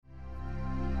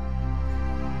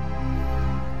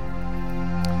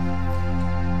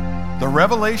The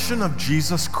revelation of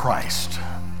Jesus Christ,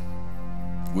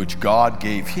 which God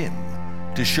gave him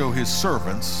to show his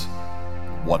servants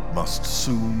what must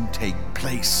soon take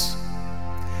place.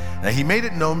 Now he made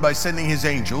it known by sending his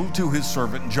angel to his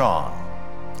servant John,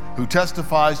 who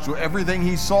testifies to everything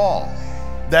he saw,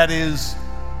 that is,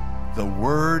 the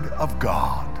word of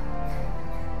God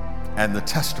and the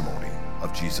testimony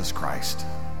of Jesus Christ.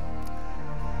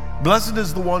 Blessed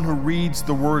is the one who reads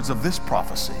the words of this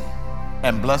prophecy,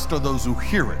 and blessed are those who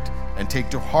hear it and take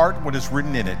to heart what is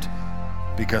written in it,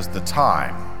 because the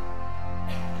time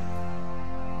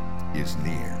is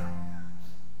near.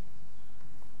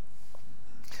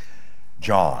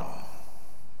 John,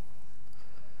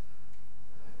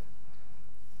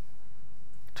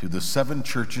 to the 7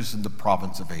 churches in the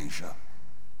province of Asia.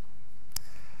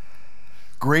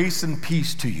 Grace and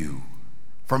peace to you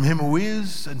from him who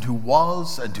is and who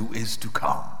was and who is to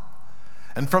come,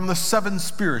 and from the 7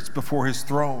 spirits before his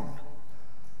throne,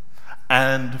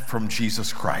 and from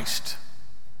Jesus Christ,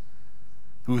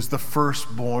 who is the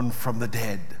firstborn from the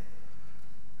dead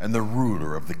and the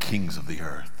ruler of the kings of the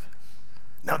earth.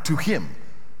 Now to him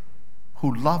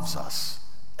who loves us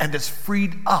and has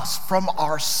freed us from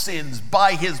our sins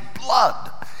by his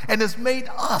blood, and has made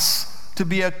us to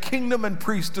be a kingdom and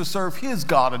priest to serve his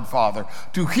God and Father.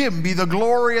 To him be the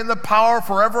glory and the power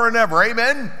forever and ever.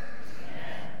 Amen? Amen.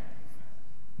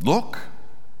 Look,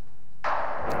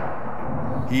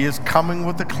 he is coming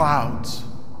with the clouds,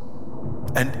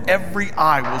 and every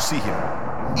eye will see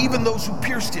him, even those who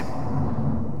pierced him,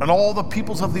 and all the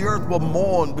peoples of the earth will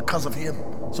mourn because of him.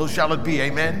 So shall it be.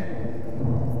 Amen.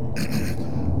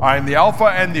 I am the Alpha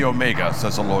and the Omega,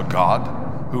 says the Lord God,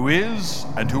 who is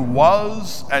and who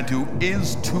was and who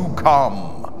is to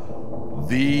come,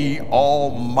 the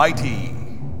Almighty.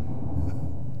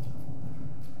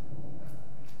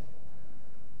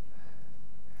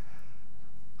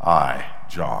 I,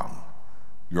 John,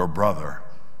 your brother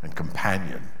and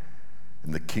companion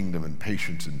in the kingdom and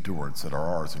patience endurance that are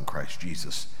ours in Christ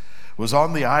Jesus, was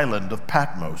on the island of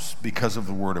Patmos because of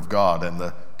the word of God and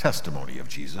the testimony of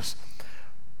Jesus.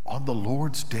 On the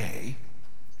Lord's day,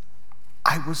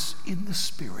 I was in the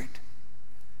Spirit,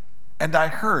 and I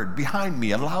heard behind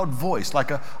me a loud voice like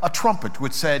a trumpet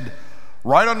which said,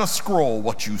 "Write on a scroll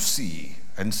what you see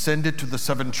and send it to the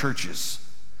 7 churches,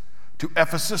 to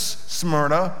Ephesus,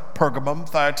 Smyrna, Pergamum,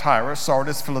 Thyatira,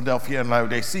 Sardis, Philadelphia, and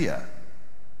Laodicea."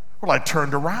 Well, I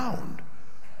turned around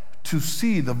to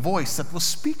see the voice that was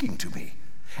speaking to me.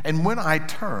 And when I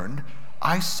turned,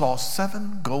 I saw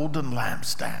 7 golden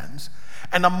lampstands,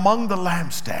 and among the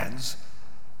lampstands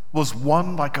was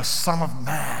one like a son of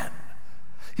man.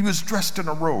 He was dressed in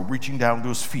a robe reaching down to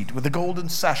his feet, with a golden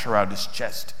sash around his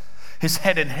chest. His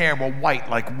head and hair were white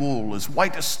like wool, as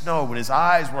white as snow, and his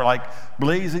eyes were like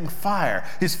blazing fire.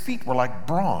 His feet were like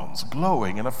bronze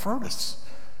glowing in a furnace.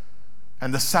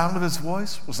 And the sound of his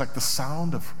voice was like the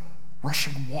sound of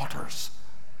rushing waters.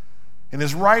 In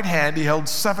his right hand he held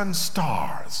 7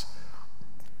 stars,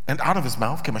 and out of his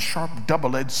mouth came a sharp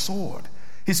double-edged sword.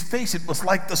 His face, it was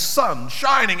like the sun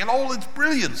shining in all its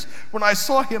brilliance. When I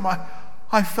saw him,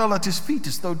 I fell at his feet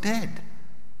as though dead.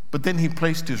 But then he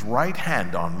placed his right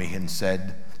hand on me and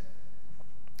said,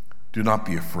 "Do not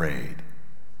be afraid.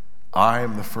 I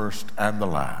am the first and the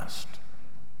last.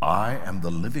 I am the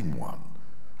living one.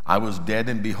 I was dead,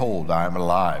 and behold, I am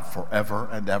alive forever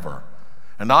and ever.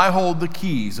 And I hold the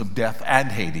keys of death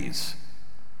and Hades.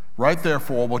 Write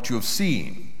therefore what you have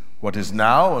seen, what is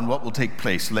now, and what will take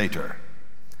place later.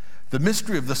 The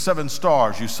mystery of the 7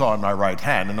 stars you saw in my right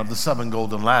hand and of the 7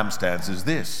 golden lampstands is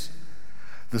this: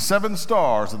 the 7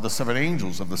 stars are the 7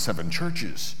 angels of the 7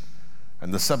 churches,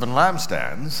 and the 7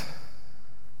 lampstands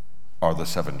are the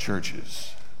 7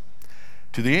 churches.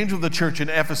 To the angel of the church in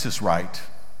Ephesus write,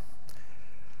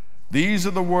 these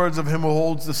are the words of him who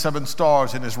holds the 7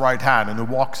 stars in his right hand and who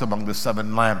walks among the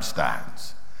 7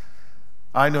 lampstands.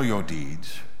 I know your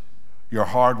deeds, your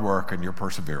hard work, and your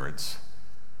perseverance.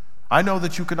 I know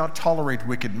that you cannot tolerate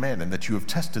wicked men, and that you have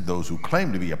tested those who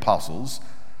claim to be apostles,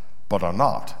 but are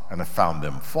not, and have found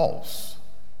them false.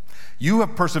 You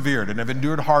have persevered and have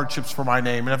endured hardships for my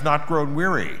name, and have not grown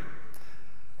weary.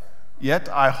 Yet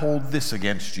I hold this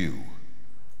against you: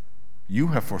 you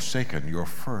have forsaken your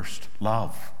first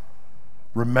love.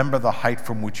 Remember the height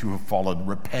from which you have fallen.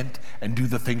 Repent and do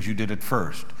the things you did at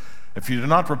first. If you do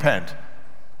not repent,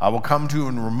 I will come to you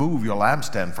and remove your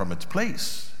lampstand from its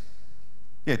place.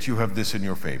 Yet you have this in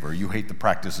your favor: you hate the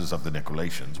practices of the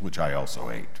Nicolaitans, which I also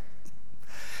hate.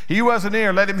 He who has an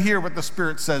ear, let him hear what the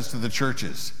Spirit says to the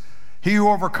churches. He who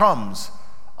overcomes,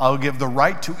 I will give the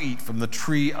right to eat from the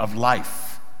tree of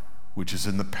life, which is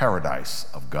in the paradise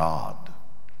of God.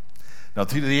 Now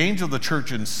to the angel of the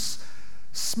church in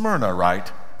Smyrna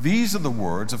write, these are the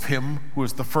words of him who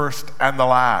is the first and the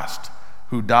last,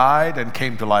 who died and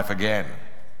came to life again.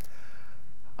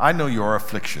 I know your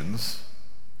afflictions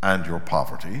and your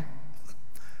poverty,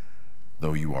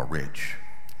 though you are rich.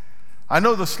 I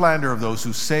know the slander of those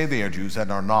who say they are Jews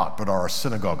and are not, but are a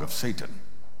synagogue of Satan.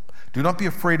 Do not be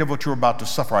afraid of what you're about to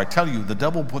suffer. I tell you, the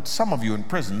devil put some of you in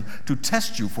prison to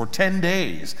test you for 10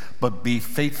 days, but be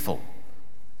faithful,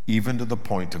 even to the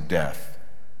point of death,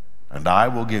 and I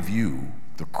will give you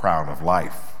the crown of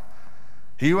life.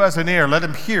 He who has an ear, let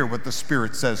him hear what the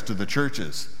Spirit says to the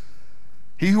churches.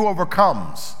 He who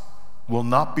overcomes will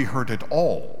not be hurt at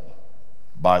all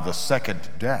by the second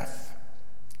death.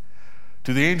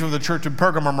 To the angel of the church in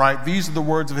Pergamum write, these are the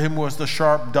words of him who has the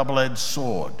sharp double-edged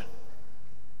sword.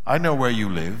 I know where you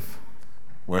live,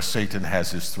 where Satan has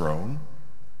his throne,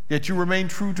 yet you remain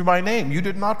true to my name. You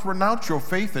did not renounce your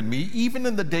faith in me, even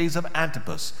in the days of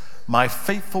Antipas, my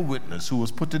faithful witness, who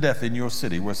was put to death in your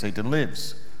city where Satan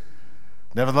lives.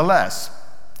 Nevertheless,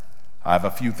 I have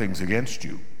a few things against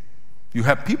you. You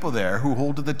have people there who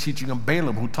hold to the teaching of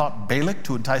Balaam, who taught Balak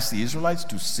to entice the Israelites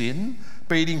to sin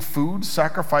by eating food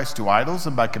sacrificed to idols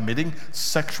and by committing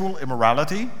sexual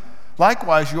immorality.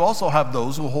 Likewise, you also have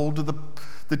those who hold to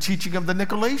the teaching of the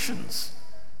Nicolaitans.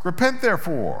 Repent,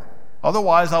 therefore,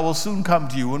 otherwise I will soon come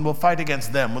to you and will fight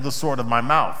against them with the sword of my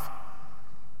mouth.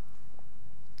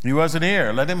 He who has an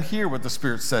ear, let him hear what the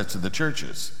Spirit says to the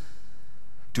churches.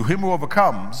 To him who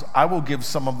overcomes, I will give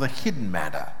some of the hidden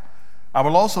manna. I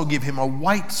will also give him a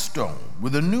white stone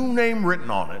with a new name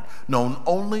written on it, known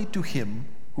only to him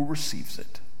who receives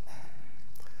it.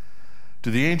 To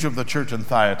the angel of the church in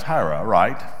Thyatira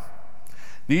write,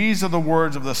 these are the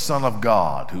words of the Son of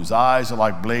God, whose eyes are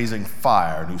like blazing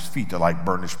fire and whose feet are like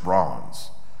burnished bronze.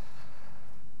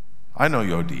 I know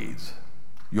your deeds,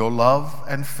 your love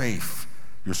and faith,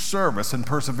 your service and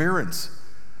perseverance,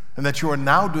 and that you are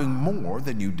now doing more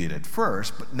than you did at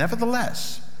first, but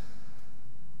nevertheless,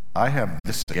 I have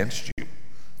this against you.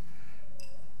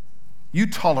 You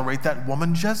tolerate that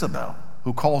woman Jezebel,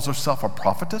 who calls herself a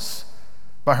prophetess.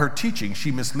 By her teaching,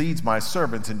 she misleads my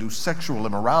servants into sexual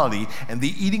immorality and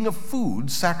the eating of food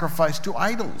sacrificed to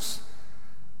idols.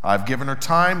 I've given her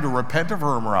time to repent of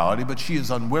her immorality, but she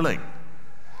is unwilling.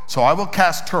 So I will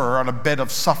cast her on a bed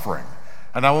of suffering,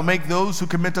 and I will make those who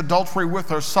commit adultery with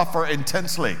her suffer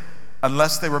intensely,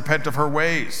 unless they repent of her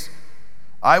ways.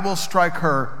 I will strike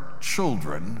her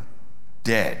children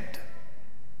dead.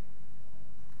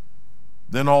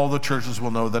 Then all the churches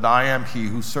will know that I am he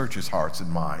who searches hearts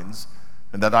and minds,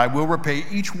 and that I will repay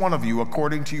each one of you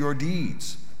according to your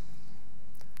deeds.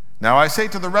 Now I say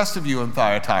to the rest of you in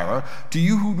Thyatira, to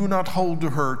you who do not hold to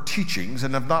her teachings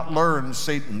and have not learned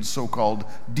Satan's so-called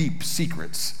deep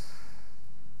secrets,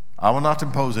 I will not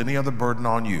impose any other burden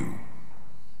on you.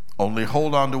 Only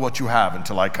hold on to what you have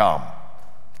until I come.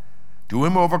 To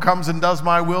him who overcomes and does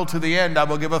my will to the end, I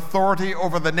will give authority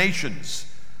over the nations.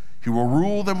 He will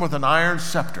rule them with an iron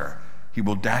scepter. He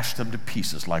will dash them to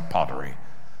pieces like pottery,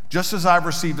 just as I've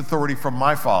received authority from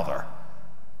my Father.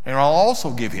 And I'll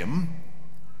also give him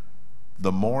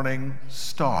the morning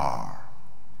star.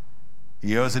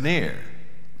 He has an ear.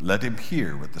 Let him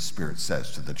hear what the Spirit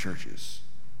says to the churches.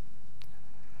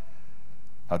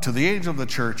 Now, to the angel of the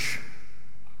church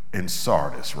in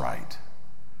Sardis write,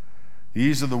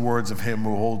 these are the words of him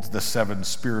who holds the 7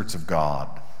 spirits of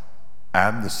God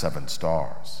and the 7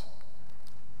 stars.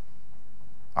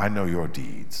 I know your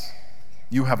deeds.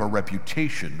 You have a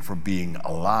reputation for being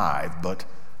alive, but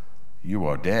you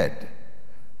are dead.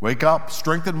 Wake up,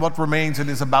 strengthen what remains and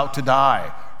is about to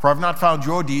die, for I have not found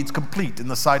your deeds complete in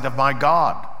the sight of my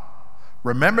God.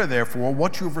 Remember, therefore,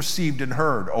 what you have received and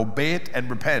heard, obey it and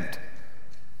repent.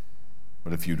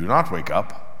 But if you do not wake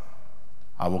up,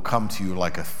 I will come to you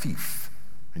like a thief,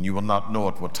 and you will not know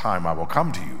at what time I will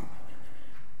come to you.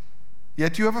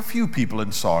 Yet you have a few people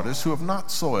in Sardis who have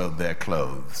not soiled their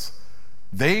clothes.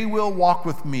 They will walk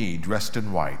with me dressed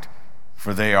in white,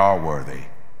 for they are worthy.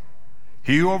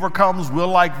 He who overcomes will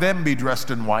like them be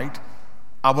dressed in white.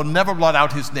 I will never blot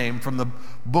out his name from the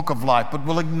book of life, but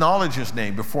will acknowledge his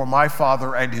name before my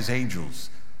Father and his angels.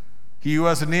 He who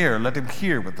has an ear, let him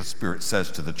hear what the Spirit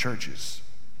says to the churches.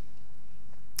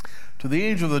 To the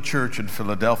angel of the church in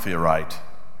Philadelphia write,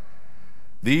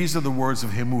 these are the words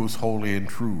of him who is holy and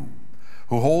true,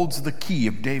 who holds the key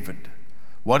of David.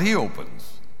 What he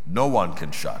opens, no one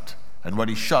can shut, and what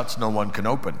he shuts, no one can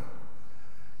open.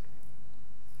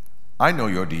 I know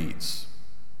your deeds.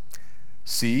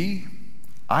 See,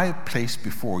 I have placed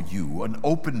before you an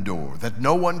open door that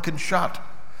no one can shut.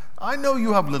 I know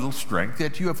you have little strength,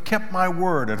 yet you have kept my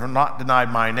word and have not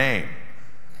denied my name.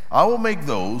 I will make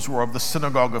those who are of the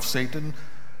synagogue of Satan,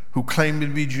 who claim to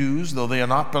be Jews, though they are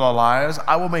not but are liars,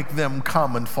 I will make them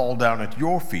come and fall down at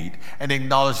your feet and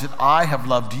acknowledge that I have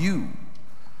loved you.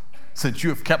 Since you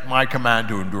have kept my command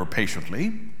to endure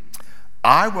patiently,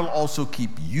 I will also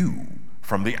keep you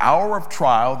from the hour of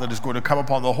trial that is going to come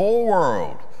upon the whole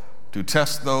world to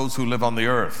test those who live on the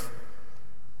earth.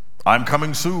 I'm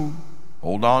coming soon.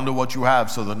 Hold on to what you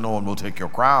have so that no one will take your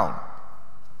crown.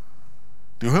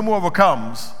 To him who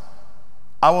overcomes,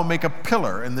 I will make a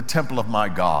pillar in the temple of my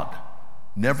God.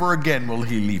 Never again will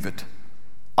he leave it.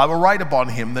 I will write upon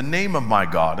him the name of my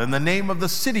God and the name of the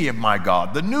city of my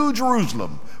God, the new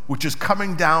Jerusalem, which is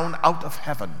coming down out of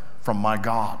heaven from my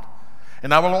God.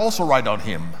 And I will also write on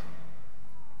him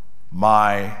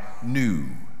my new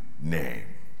name.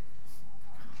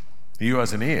 He who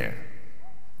has an ear,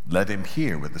 let him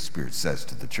hear what the Spirit says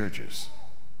to the churches.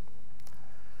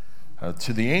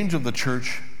 To the angel of the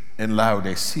church in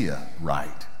Laodicea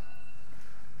write,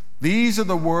 these are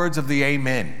the words of the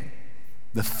Amen,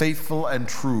 the faithful and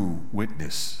true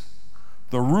witness,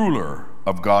 the ruler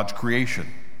of God's creation.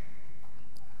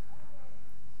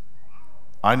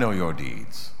 I know your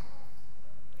deeds,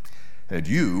 that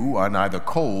you are neither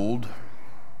cold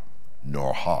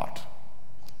nor hot.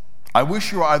 I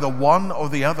wish you were either one or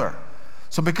the other.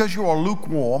 So because you are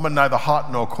lukewarm and neither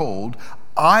hot nor cold,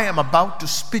 I am about to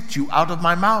spit you out of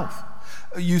my mouth.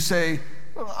 You say,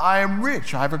 I am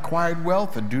rich, I have acquired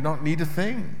wealth and do not need a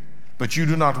thing. But you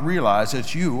do not realize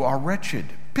that you are wretched,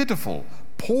 pitiful,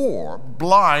 poor,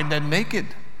 blind, and naked.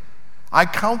 I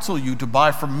counsel you to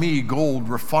buy from me gold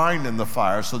refined in the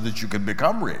fire so that you can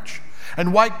become rich,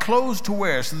 and white clothes to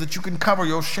wear so that you can cover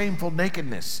your shameful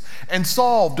nakedness, and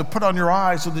salve to put on your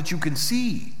eyes so that you can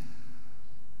see.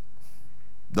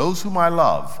 Those whom I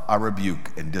love, I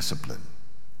rebuke and discipline.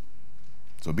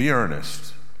 So be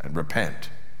earnest and repent.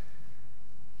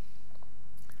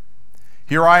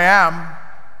 Here I am.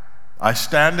 I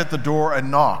stand at the door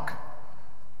and knock.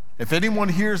 If anyone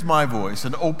hears my voice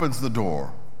and opens the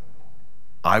door,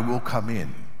 I will come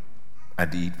in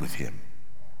and eat with him,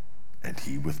 and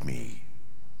he with me.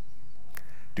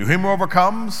 To him who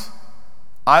overcomes,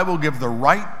 I will give the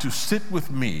right to sit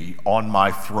with me on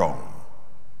my throne,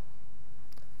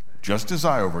 just as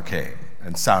I overcame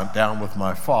and sat down with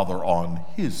my Father on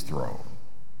his throne.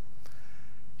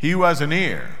 He who has an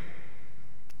ear,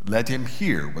 let him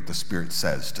hear what the Spirit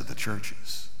says to the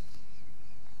churches.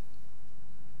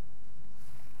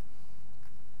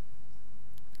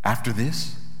 After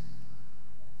this,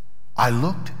 I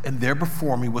looked, and there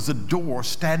before me was a door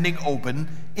standing open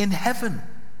in heaven.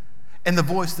 And the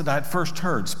voice that I had first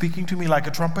heard, speaking to me like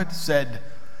a trumpet, said,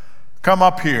 come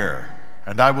up here,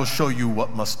 and I will show you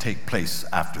what must take place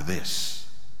after this.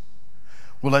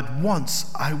 Well, at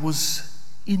once I was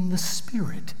in the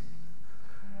Spirit,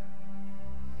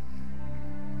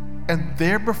 and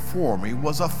there before me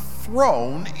was a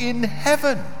throne in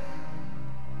heaven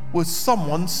with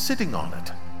someone sitting on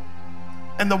it.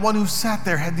 And the one who sat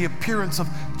there had the appearance of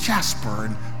jasper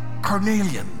and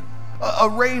carnelian. A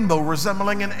rainbow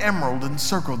resembling an emerald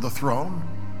encircled the throne.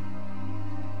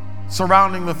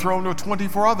 Surrounding the throne were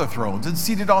 24 other thrones, and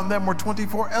seated on them were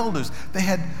 24 elders.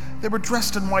 They were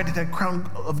dressed in white and had crowns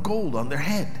of gold on their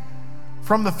head.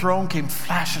 From the throne came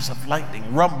flashes of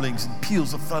lightning, rumblings, and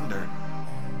peals of thunder.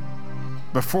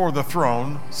 Before the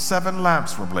throne, 7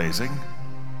 lamps were blazing.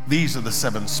 These are the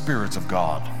 7 spirits of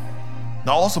God.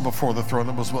 Now also before the throne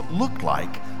there was what looked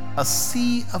like a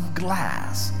sea of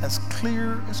glass, as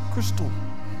clear as crystal.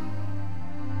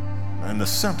 In the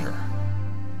center,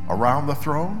 around the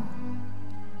throne,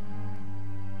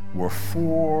 were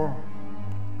 4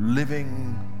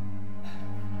 living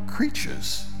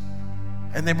creatures,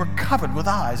 and they were covered with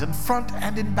eyes in front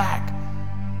and in back.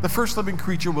 The first living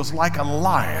creature was like a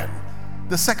lion.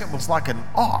 The second was like an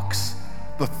ox.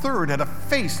 The third had a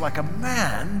face like a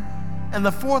man, and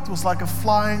the fourth was like a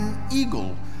flying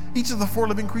eagle. Each of the 4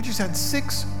 living creatures had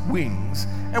 6 wings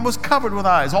and was covered with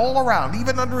eyes all around,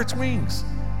 even under its wings.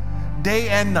 Day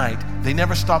and night, they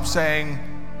never stopped saying,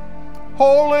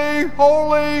 Holy,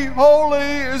 holy, holy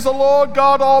is the Lord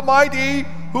God Almighty,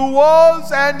 who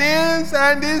was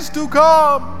and is to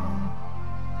come.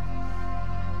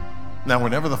 Now,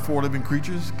 whenever the 4 living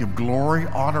creatures give glory,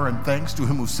 honor, and thanks to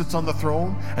him who sits on the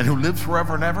throne and who lives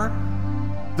forever and ever,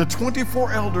 the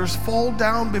 24 elders fall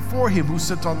down before him who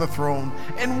sits on the throne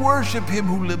and worship him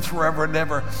who lives forever and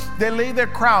ever. They lay their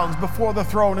crowns before the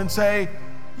throne and say,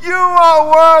 You are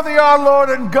worthy, our Lord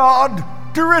and God,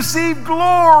 to receive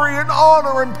glory and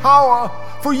honor and power,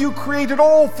 for you created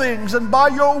all things, and by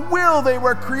your will they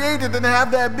were created and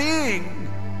have their being.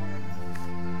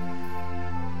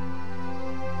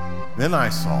 Then I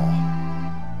saw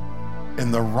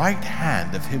in the right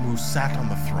hand of him who sat on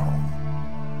the throne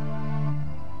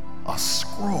a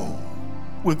scroll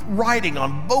with writing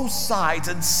on both sides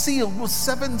and sealed with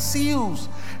 7 seals.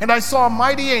 And I saw a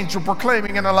mighty angel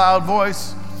proclaiming in a loud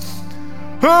voice,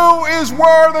 "Who is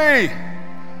worthy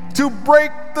to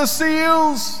break the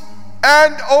seals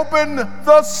and open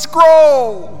the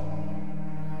scroll?"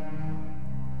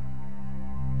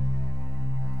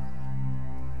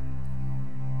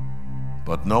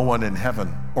 But no one in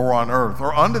heaven or on earth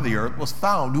or under the earth was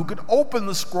found who could open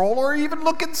the scroll or even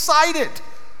look inside it.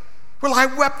 Well, I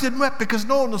wept and wept because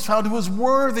no one was found who was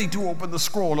worthy to open the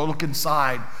scroll or look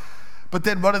inside. But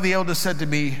then one of the elders said to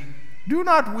me, "Do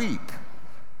not weep.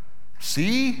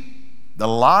 See, the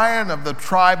Lion of the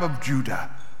tribe of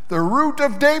Judah, the Root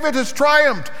of David, has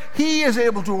triumphed. He is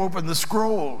able to open the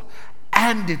scroll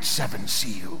and its 7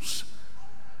 seals."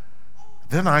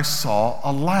 Then I saw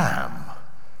a lamb,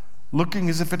 looking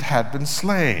as if it had been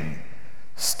slain,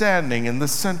 standing in the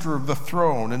center of the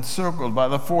throne, encircled by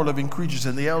the 4 living creatures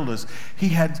and the elders. He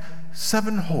had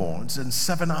 7 horns and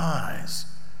 7 eyes,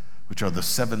 which are the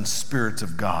 7 spirits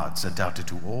of God sent out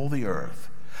into all the earth.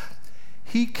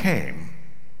 He came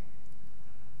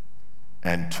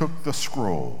and took the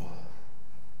scroll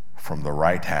from the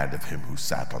right hand of him who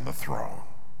sat on the throne.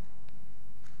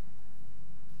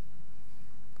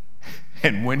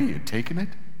 And when he had taken it,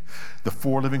 the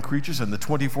 4 living creatures and the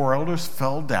 24 elders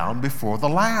fell down before the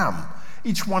Lamb.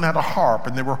 Each one had a harp,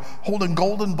 and they were holding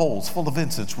golden bowls full of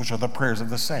incense, which are the prayers of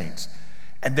the saints.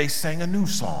 And they sang a new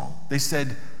song. They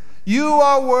said, "You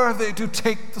are worthy to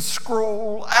take the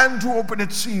scroll and to open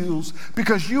its seals,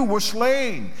 because you were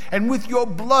slain, and with your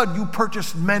blood you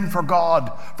purchased men for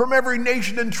God. From every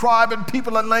nation and tribe and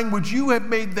people and language you have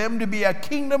made them to be a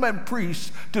kingdom and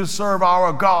priests to serve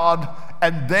our God,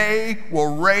 and they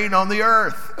will reign on the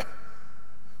earth."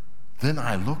 Then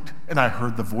I looked, and I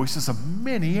heard the voices of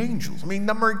many angels,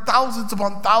 numbering thousands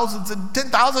upon thousands and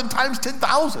 10,000 times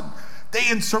 10,000. They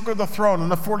encircled the throne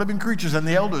and the 4 living creatures and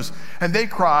the elders, and they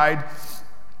cried,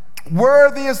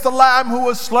 "Worthy is the Lamb who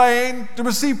was slain to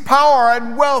receive power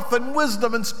and wealth and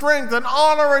wisdom and strength and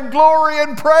honor and glory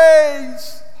and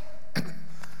praise."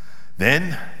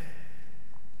 Then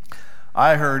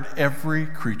I heard every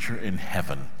creature in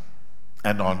heaven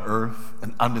and on earth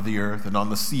and under the earth and on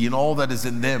the sea and all that is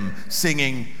in them,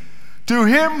 singing, "To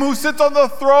him who sits on the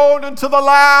throne and to the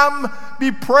Lamb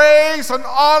be praise and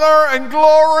honor and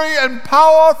glory and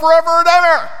power forever and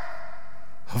ever."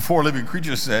 The 4 living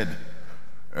creatures said,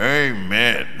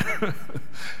 "Amen."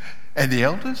 And the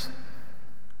elders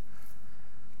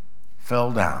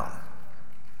fell down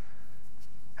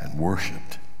and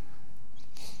worshiped.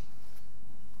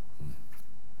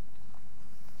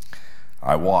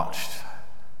 I watched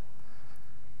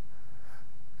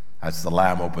as the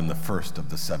Lamb opened the first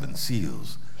of the 7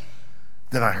 seals.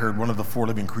 Then I heard one of the 4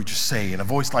 living creatures say in a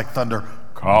voice like thunder,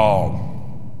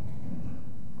 "Come."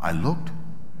 I looked,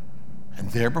 and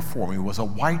there before me was a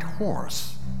white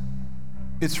horse.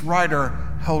 Its rider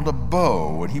held a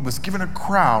bow, and he was given a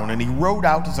crown, and he rode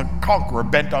out as a conqueror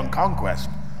bent on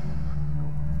conquest.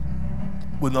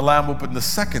 When the Lamb opened the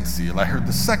 2nd seal, I heard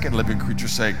the 2nd living creature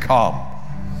say, "Come."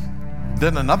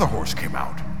 Then another horse came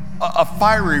out, a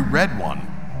fiery red one.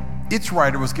 Its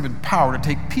rider was given power to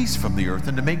take peace from the earth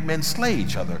and to make men slay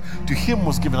each other. To him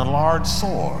was given a large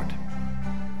sword.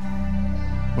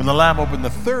 When the Lamb opened the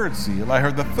 3rd seal, I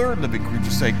heard the 3rd living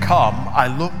creature say, "Come." I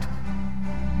looked,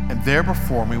 and there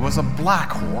before me was a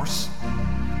black horse.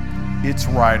 Its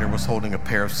rider was holding a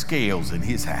pair of scales in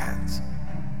his hands.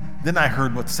 Then I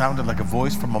heard what sounded like a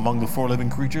voice from among the 4 living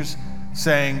creatures,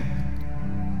 saying,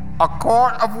 "A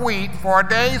quart of wheat for a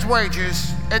day's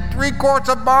wages, and 3 quarts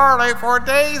of barley for a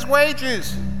day's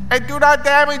wages, and do not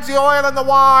damage the oil and the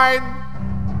wine."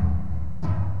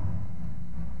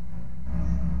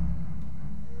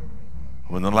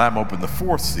 When the Lamb opened the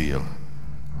 4th seal,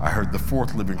 I heard the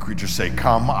 4th living creature say,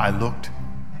 "Come." I looked,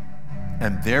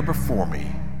 and there before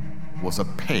me was a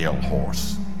pale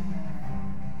horse.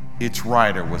 Its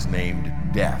rider was named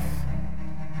Death,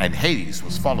 and Hades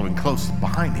was following close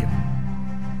behind him.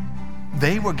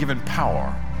 They were given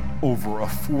power over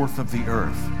 1/4 of the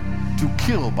earth, to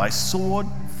kill by sword,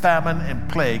 famine, and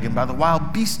plague, and by the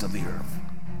wild beasts of the earth.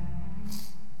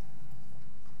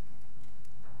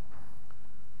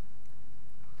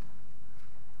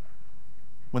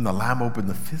 When the Lamb opened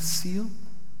the 5th seal,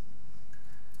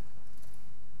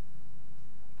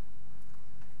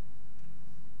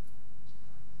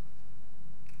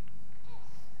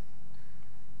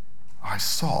 I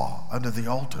saw under the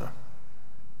altar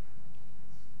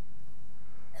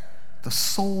the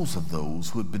souls of those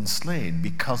who had been slain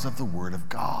because of the word of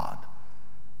God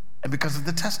and because of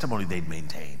the testimony they'd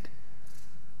maintained.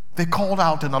 They called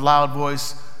out in a loud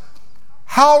voice,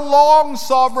 "How long,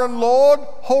 sovereign Lord,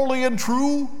 holy and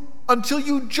true, until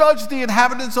you judge the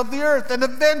inhabitants of the earth and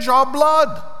avenge our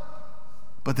blood?"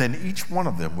 But then each one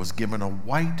of them was given a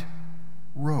white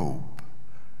robe,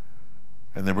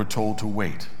 and they were told to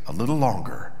wait a little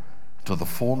longer till the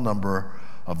full number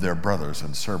of their brothers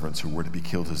and servants who were to be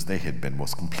killed as they had been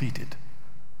was completed.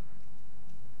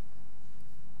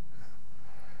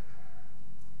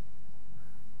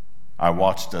 I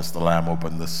watched as the Lamb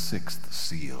opened the sixth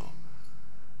seal.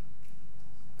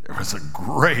 There was a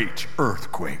great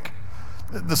earthquake.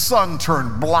 The sun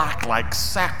turned black like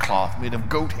sackcloth made of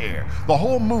goat hair. The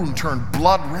whole moon turned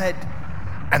blood red,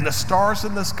 and the stars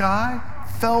in the sky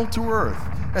fell to earth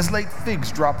as late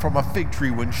figs drop from a fig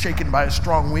tree when shaken by a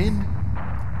strong wind.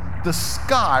 The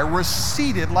sky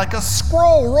receded like a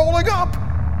scroll rolling up,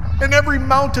 and every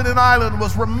mountain and island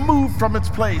was removed from its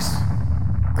place.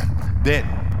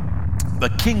 Then the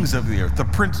kings of the earth, the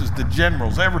princes, the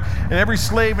generals, every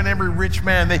slave and every rich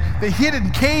man, they hid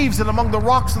in caves and among the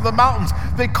rocks of the mountains.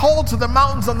 They called to the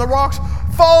mountains and the rocks,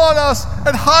 "Fall on us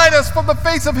and hide us from the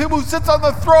face of him who sits on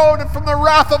the throne and from the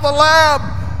wrath of the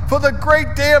Lamb. For the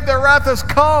great day of their wrath has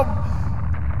come,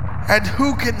 and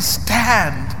who can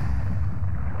stand?"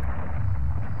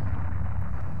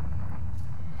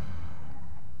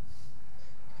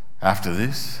 After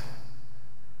this,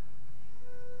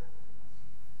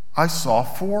 I saw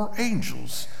 4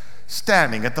 angels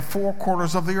standing at the 4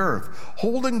 corners of the earth,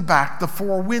 holding back the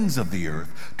 4 winds of the earth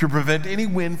to prevent any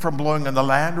wind from blowing on the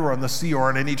land or on the sea or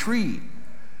on any tree.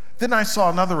 Then I saw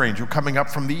another angel coming up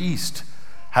from the east,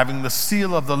 having the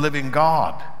seal of the living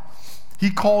God. He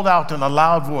called out in a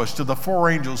loud voice to the 4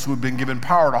 angels who had been given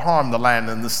power to harm the land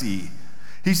and the sea.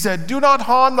 He said, "Do not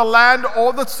harm the land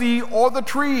or the sea or the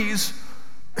trees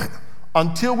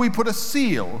until we put a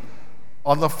seal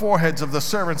on the foreheads of the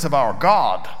servants of our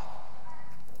God."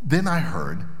 Then I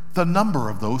heard the number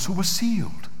of those who were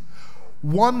sealed: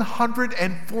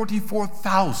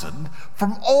 144,000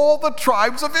 from all the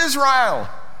tribes of Israel.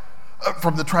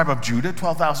 From the tribe of Judah,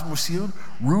 12,000 were sealed.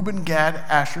 Reuben, Gad,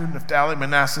 Asher, Naphtali,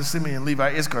 Manasseh, Simeon, Levi,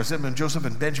 Issachar, Zebulun, Joseph,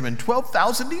 and Benjamin,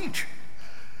 12,000 each.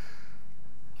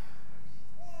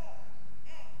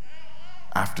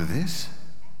 After this,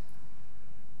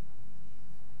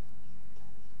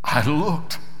 I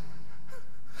looked,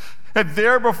 and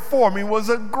there before me was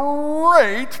a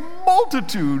great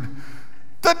multitude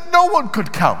that no one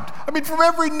could count. I mean, from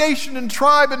every nation and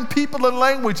tribe and people and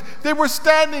language, they were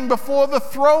standing before the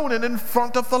throne and in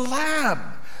front of the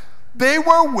Lamb. They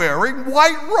were wearing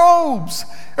white robes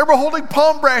and were holding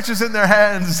palm branches in their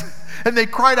hands. And they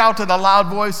cried out in a loud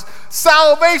voice,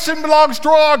 "Salvation belongs to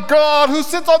our God who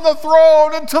sits on the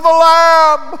throne and to the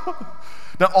Lamb."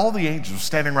 Now all the angels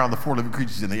standing around the 4 living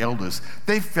creatures and the elders,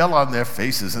 they fell on their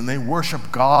faces and they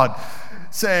worshiped God,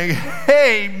 saying,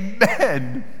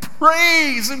 "Amen.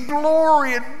 Praise and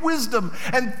glory and wisdom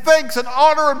and thanks and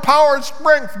honor and power and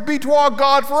strength be to our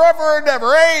God forever and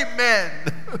ever. Amen."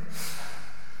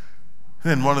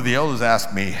 Then one of the elders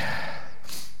asked me,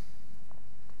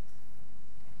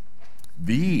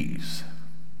 "These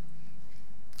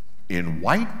in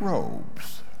white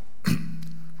robes,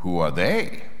 who are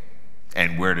they?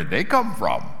 And where did they come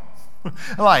from?"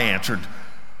 Well, I answered,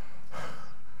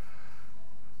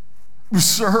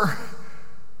 "Sir,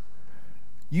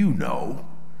 you know."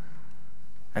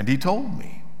 And he told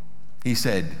me. He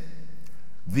said,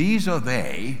 "These are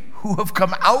they who have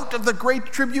come out of the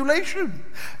great tribulation.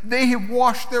 They have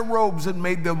washed their robes and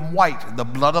made them white in the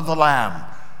blood of the Lamb.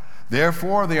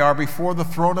 Therefore they are before the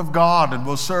throne of God and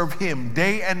will serve him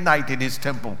day and night in his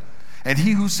temple. And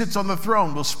he who sits on the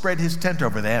throne will spread his tent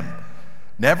over them.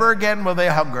 Never again will they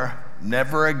hunger,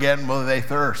 never again will they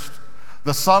thirst.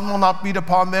 The sun will not beat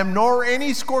upon them, nor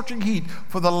any scorching heat,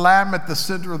 for the Lamb at the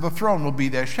center of the throne will be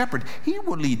their shepherd. He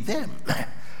will lead them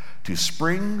to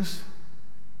springs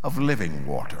of living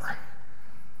water,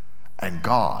 and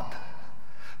God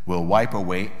will wipe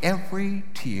away every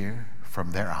tear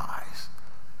from their eyes."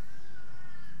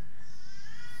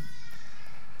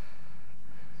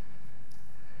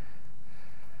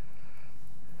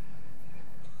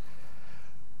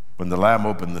 When the Lamb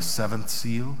opened the 7th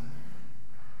seal,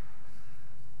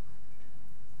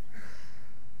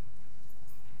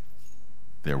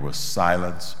 there was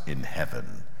silence in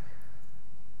heaven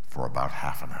for about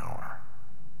half an hour.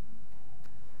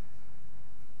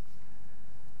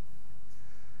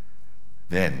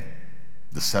 Then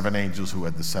the 7 angels who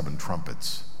had the 7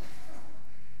 trumpets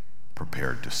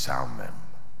prepared to sound them.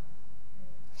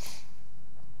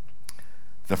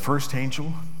 The first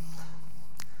angel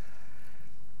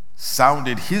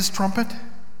sounded his trumpet,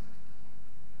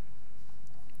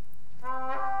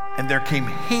 and there came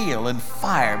hail and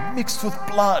fire mixed with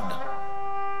blood,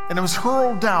 and it was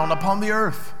hurled down upon the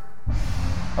earth.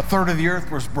 A third of the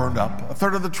earth was burned up, a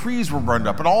third of the trees were burned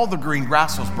up, and all the green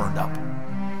grass was burned up.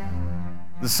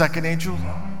 The second angel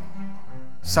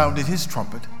sounded his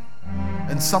trumpet,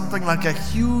 and something like a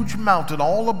huge mountain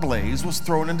all ablaze was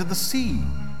thrown into the sea.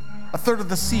 A third of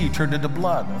the sea turned into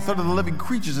blood, a third of the living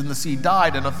creatures in the sea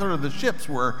died, and a third of the ships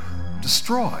were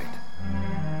destroyed.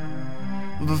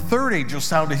 The third angel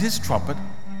sounded his trumpet,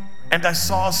 and I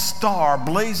saw a star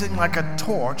blazing like a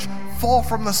torch fall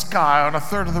from the sky on a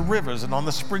third of the rivers and on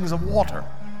the springs of water.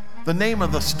 The name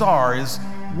of the star is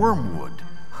Wormwood.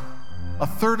 A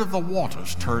third of the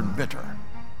waters turned bitter,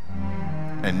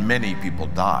 and many people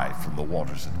died from the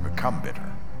waters that had become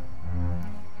bitter.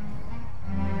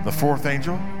 The fourth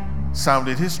angel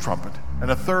sounded his trumpet,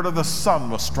 and a third of the sun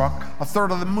was struck, a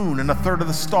third of the moon, and a third of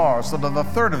the stars, so that a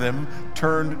third of them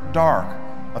turned dark.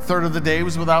 A third of the day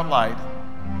was without light,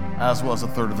 as was a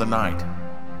third of the night.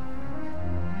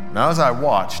 Now as I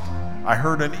watched, I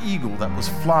heard an eagle that was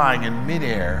flying in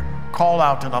midair call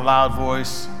out in a loud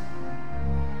voice,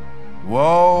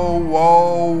 "Woe,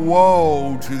 woe,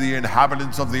 woe to the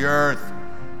inhabitants of the earth,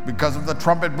 because of the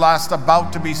trumpet blast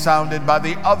about to be sounded by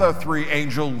the other three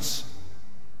angels."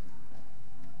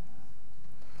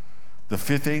 The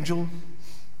fifth angel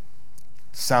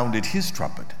sounded his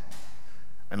trumpet,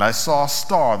 and I saw a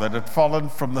star that had fallen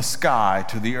from the sky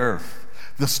to the earth.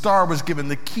 The star was given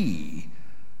the key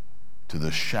to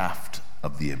the shaft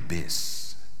of the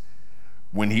abyss.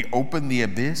 When he opened the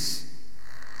abyss,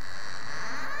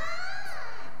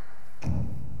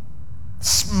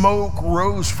 smoke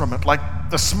rose from it like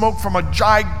the smoke from a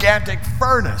gigantic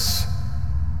furnace.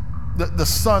 The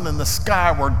sun and the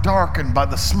sky were darkened by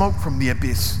the smoke from the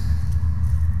abyss.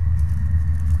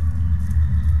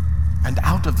 And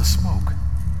out of the smoke,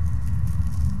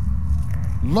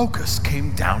 locusts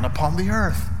came down upon the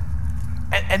earth.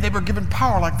 And they were given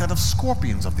power like that of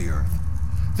scorpions of the earth.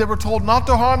 They were told not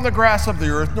to harm the grass of the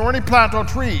earth, nor any plant or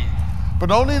tree, but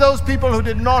only those people who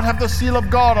did not have the seal of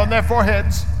God on their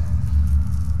foreheads.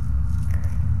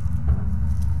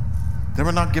 They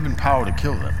were not given power to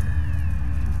kill them,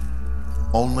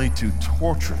 only to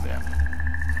torture them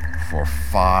for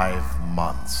 5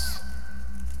 months.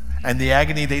 And the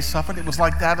agony they suffered, it was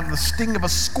like that of the sting of a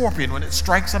scorpion when it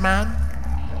strikes a man.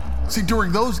 See,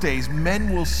 during those days,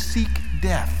 men will seek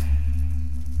death,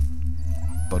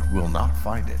 but will not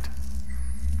find it.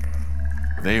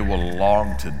 They will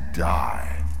long to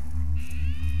die,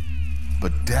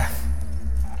 but death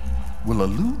will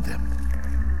elude them.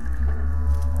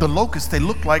 The locusts, they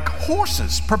looked like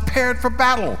horses prepared for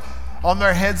battle. On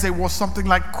their heads, they wore something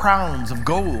like crowns of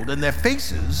gold, and their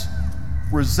faces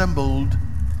resembled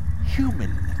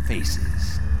human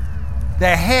faces.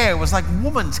 Their hair was like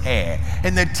woman's hair,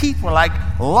 and their teeth were like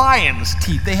lion's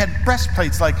teeth. They had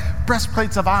breastplates like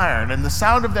breastplates of iron, and the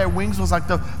sound of their wings was like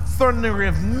the thundering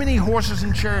of many horses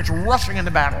and chariots rushing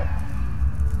into battle.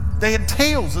 They had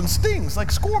tails and stings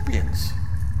like scorpions.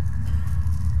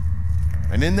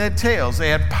 And in their tails, they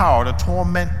had power to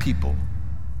torment people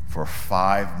for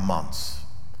 5 months.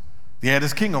 They had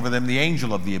as king over them the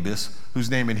angel of the abyss,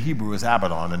 whose name in Hebrew is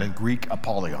Abaddon and in Greek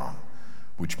Apollyon,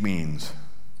 which means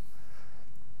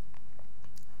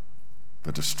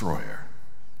the destroyer.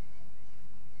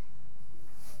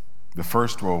 The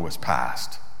first woe was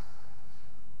past.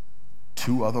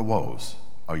 2 other woes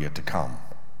are yet to come.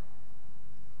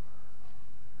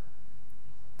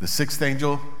 The sixth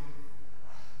angel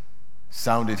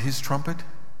sounded his trumpet,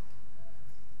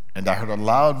 and I heard a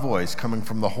loud voice coming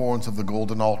from the horns of the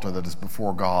golden altar that is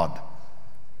before God.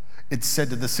 It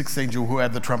said to the sixth angel who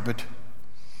had the trumpet,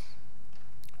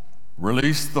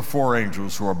 "Release the 4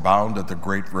 angels who are bound at the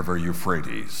great river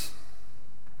Euphrates."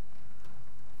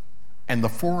 And the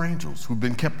 4 angels who've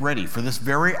been kept ready for this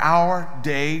very hour,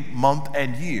 day, month,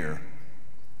 and year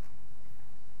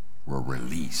were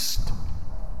released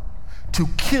to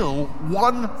kill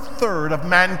 1/3 of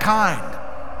mankind.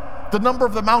 The number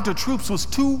of the mounted troops was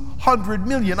 200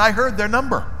 million. I heard their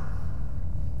number.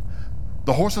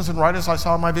 The horses and riders I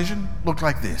saw in my vision looked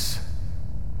like this.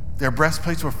 Their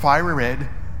breastplates were fiery red,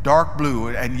 dark blue,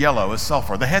 and yellow as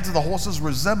sulfur. The heads of the horses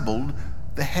resembled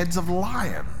the heads of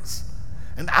lions.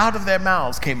 And out of their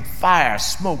mouths came fire,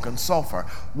 smoke, and sulfur.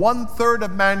 1/3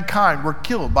 of mankind were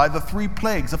killed by the 3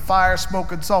 plagues of fire,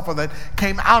 smoke, and sulfur that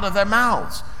came out of their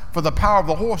mouths. For the power of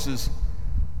the horses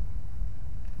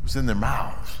was in their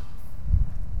mouths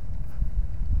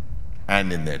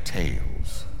and in their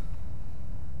tails.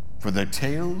 For their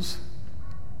tails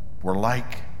were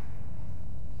like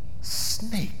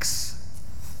snakes,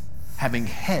 having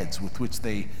heads with which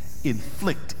they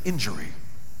inflict injury.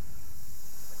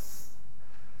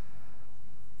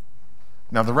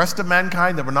 Now the rest of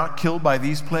mankind that were not killed by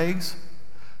these plagues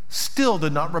still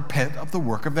did not repent of the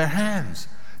work of their hands.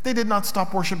 They did not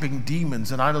stop worshiping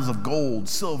demons and idols of gold,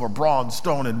 silver, bronze,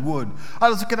 stone, and wood,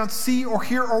 idols that cannot see or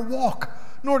hear or walk,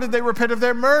 nor did they repent of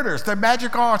their murders, their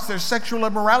magic arts, their sexual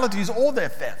immoralities, or their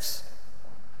thefts.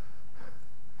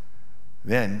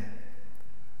 Then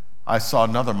I saw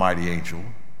another mighty angel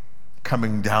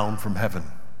coming down from heaven.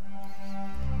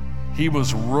 He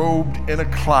was robed in a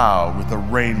cloud with a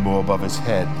rainbow above his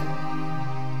head.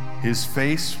 His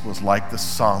face was like the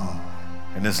sun,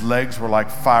 and his legs were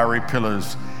like fiery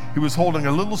pillars. He was holding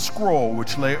a little scroll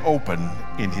which lay open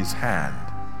in his hand.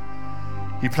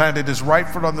 He planted his right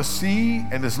foot on the sea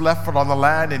and his left foot on the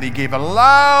land, and he gave a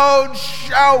loud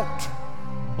shout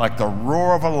like the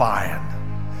roar of a lion.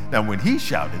 Now when he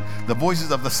shouted, the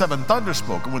voices of the seven thunders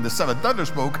spoke, and when the seven thunders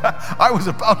spoke, I was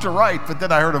about to write, but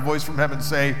then I heard a voice from heaven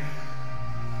say,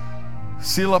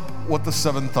 "Seal up what the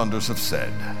seven thunders have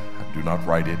said. Do not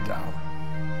write it down."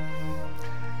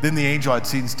 Then the angel I'd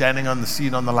seen standing on the sea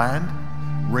and on the land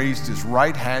raised his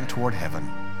right hand toward heaven.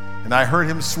 And I heard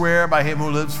him swear by him who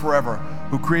lives forever,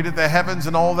 who created the heavens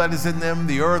and all that is in them,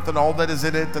 the earth and all that is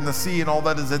in it, and the sea and all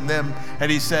that is in them. And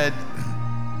he said,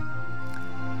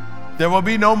 "There will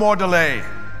be no more delay,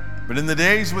 but in the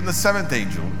days when the seventh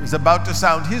angel is about to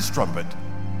sound his trumpet,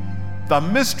 the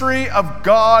mystery of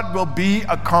God will be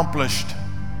accomplished,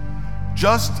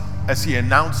 just as he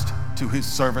announced to his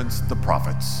servants, the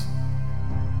prophets."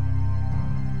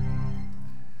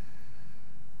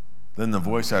 Then the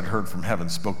voice I'd heard from heaven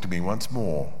spoke to me once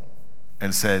more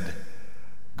and said,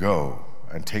 "Go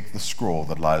and take the scroll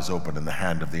that lies open in the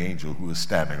hand of the angel who is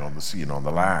standing on the sea and on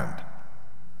the land."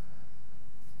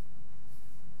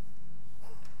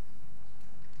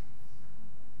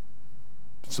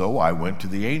 So I went to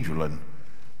the angel and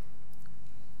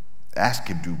asked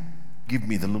him to give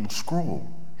me the little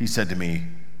scroll. He said to me,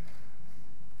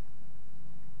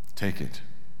 "Take it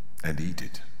and eat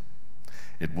it.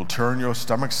 It will turn your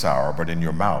stomach sour, but in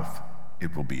your mouth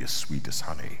it will be as sweet as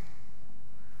honey."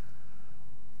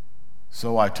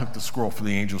 So I took the scroll from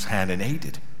the angel's hand and ate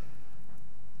it.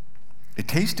 It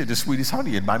tasted as sweet as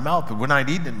honey in my mouth, but when I'd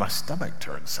eaten it, my stomach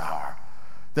turned sour.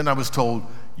 Then I was told,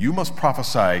 "You must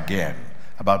prophesy again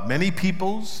about many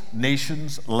peoples,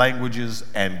 nations, languages,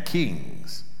 and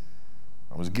kings."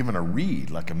 I was given a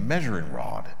reed like a measuring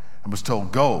rod and was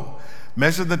told, "Go,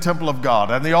 measure the temple of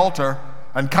God and the altar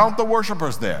and count the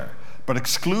worshipers there, but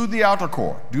exclude the outer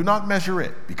court. Do not measure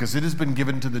it, because it has been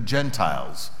given to the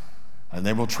Gentiles, and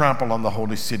they will trample on the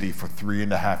holy city for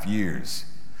 3.5 years.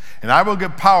 And I will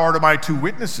give power to my 2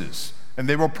 witnesses, and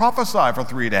they will prophesy for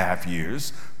 3.5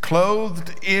 years,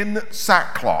 clothed in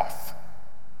sackcloth."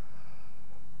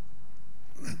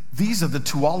 These are the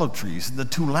 2 olive trees and the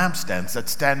 2 lampstands that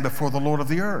stand before the Lord of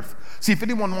the earth. See, if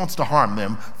anyone wants to harm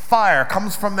them, fire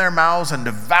comes from their mouths and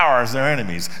devours their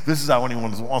enemies. This is how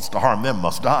anyone who wants to harm them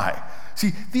must die.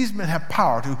 See, these men have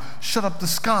power to shut up the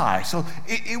sky, so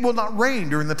it will not rain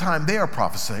during the time they are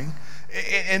prophesying.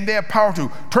 And they have power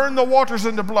to turn the waters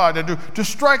into blood and to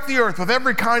strike the earth with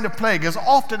every kind of plague as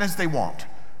often as they want.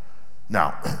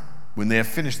 Now, when they have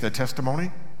finished their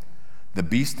testimony, the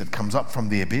beast that comes up from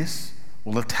the abyss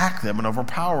will attack them and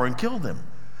overpower and kill them.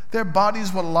 Their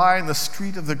bodies will lie in the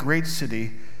street of the great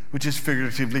city, which is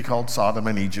figuratively called Sodom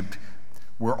and Egypt,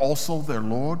 where also their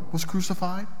Lord was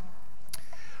crucified.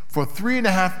 For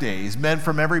 3.5 days, men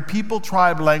from every people,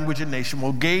 tribe, language, and nation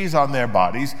will gaze on their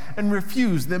bodies and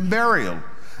refuse them burial.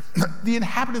 The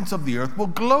inhabitants of the earth will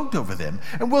gloat over them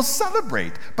and will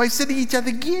celebrate by sending each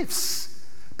other gifts,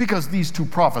 because these 2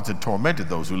 prophets had tormented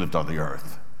those who lived on the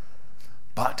earth.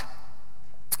 But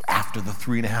after the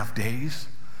 3.5 days,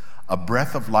 a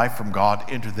breath of life from God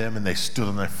entered them, and they stood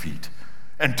on their feet.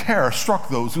 And terror struck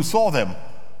those who saw them.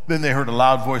 Then they heard a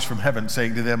loud voice from heaven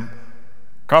saying to them,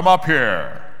 "Come up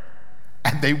here."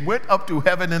 And they went up to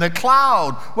heaven in a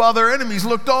cloud while their enemies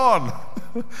looked on.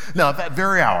 Now at that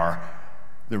very hour,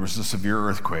 there was a severe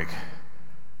earthquake,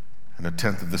 and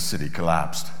 1/10 of the city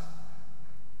collapsed.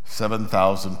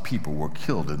 7,000 people were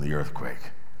killed in the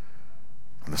earthquake.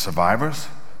 And the survivors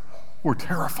were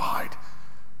terrified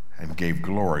and gave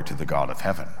glory to the God of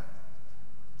heaven.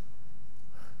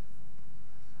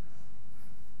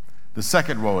 The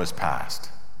second woe is past.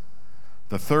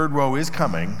 The third woe is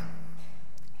coming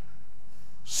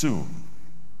soon.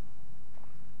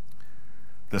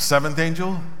 The 7th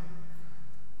angel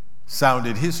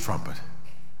sounded his trumpet,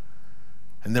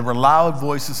 and there were loud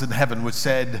voices in heaven which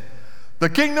said, "The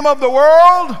kingdom of the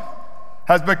world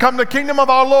has become the kingdom of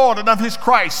our Lord and of his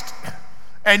Christ,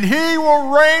 and he will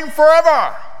reign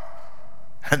forever."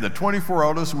 And the 24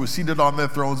 elders who were seated on their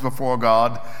thrones before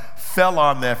God fell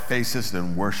on their faces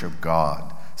and worshiped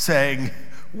God, saying,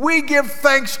 "We give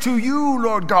thanks to you,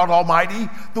 Lord God Almighty,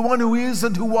 the one who is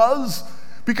and who was,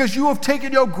 because you have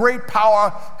taken your great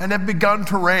power and have begun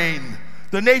to reign.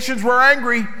 The nations were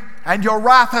angry, and your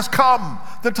wrath has come.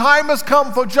 The time has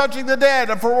come for judging the dead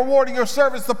and for rewarding your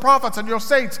servants, the prophets and your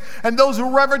saints, and those who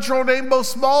reverence your name, both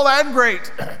small and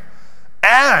great,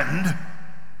 and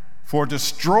for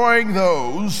destroying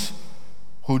those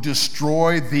who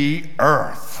destroy the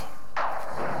earth."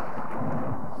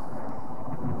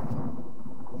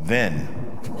 Then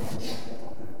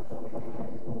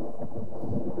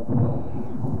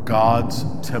God's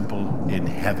temple in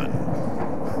heaven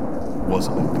was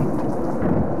opened.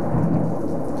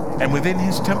 And within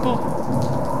his temple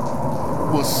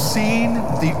was seen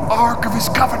the ark of his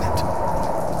covenant.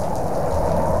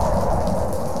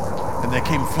 And there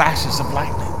came flashes of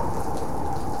lightning,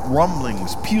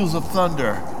 rumblings, peals of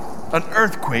thunder, an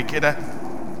earthquake, and a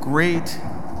great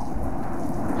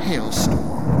hailstorm.